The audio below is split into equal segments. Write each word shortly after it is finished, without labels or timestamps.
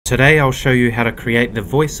Today I'll show you how to create the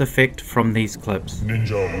voice effect from these clips.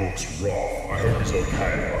 Ninja looks rough. I hope he's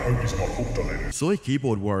okay. I hope he's not hooked on it. Soy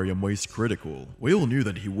keyboard warrior most critical. We all knew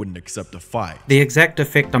that he wouldn't accept a fight. The exact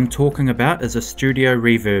effect I'm talking about is a studio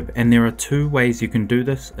reverb, and there are two ways you can do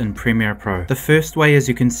this in Premiere Pro. The first way is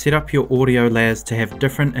you can set up your audio layers to have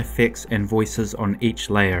different effects and voices on each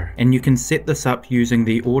layer, and you can set this up using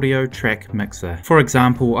the audio track mixer. For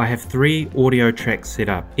example, I have 3 audio tracks set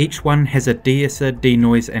up. Each one has a deesser,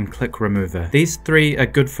 denoise and click remover. These 3 are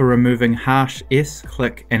good for removing harsh S,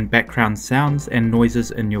 click and background sounds and noises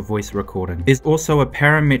in your voice recording. There's also a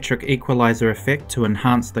parametric equalizer effect to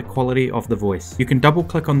enhance the quality of the voice. You can double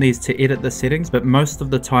click on these to edit the settings, but most of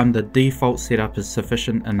the time the default setup is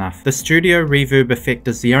sufficient enough. The studio reverb effect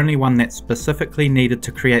is the only one that's specifically needed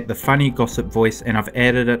to create the funny gossip voice, and I've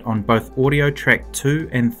added it on both audio track 2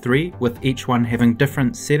 and 3, with each one having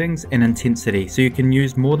different settings and intensity, so you can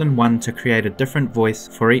use more than one to create a different voice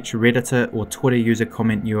for each Redditor or Twitter user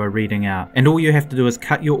comment you are reading out. And all you have to do is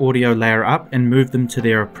cut your audio layer up and move them to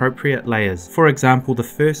their appropriate layers. For example, the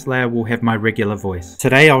first layer will have my regular voice.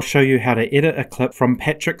 Today I'll show you how to edit a clip from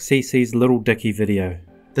Patrick CC's Little Dicky video.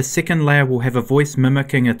 The second layer will have a voice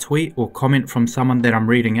mimicking a tweet or comment from someone that I'm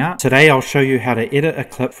reading out. Today I'll show you how to edit a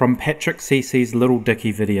clip from Patrick CC's Little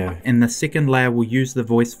Dicky video. And the second layer will use the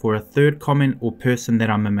voice for a third comment or person that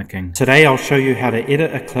I'm mimicking. Today I'll show you how to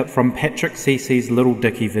edit a clip from Patrick CC's Little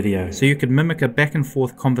Dicky video, so you can mimic a back and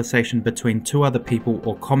forth conversation between 2 other people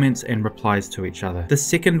or comments and replies to each other. The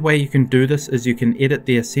second way you can do this is you can edit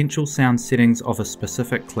the essential sound settings of a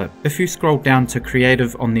specific clip. If you scroll down to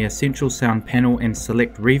Creative on the Essential Sound panel and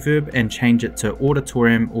select Reverb and change it to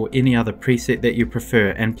Auditorium or any other preset that you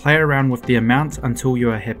prefer, and play around with the amount until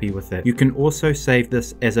you are happy with it. You can also save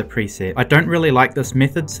this as a preset. I don't really like this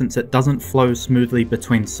method since it doesn't flow smoothly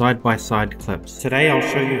between side-by-side clips. Today I'll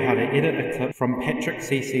show you how to edit a clip from Patrick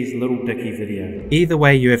CC's Little Dicky video. Either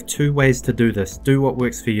way, you have 2 ways to do this. Do what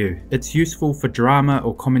works for you. It's useful for drama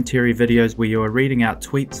or commentary videos where you are reading out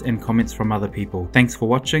tweets and comments from other people. Thanks for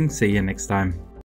watching. See you next time.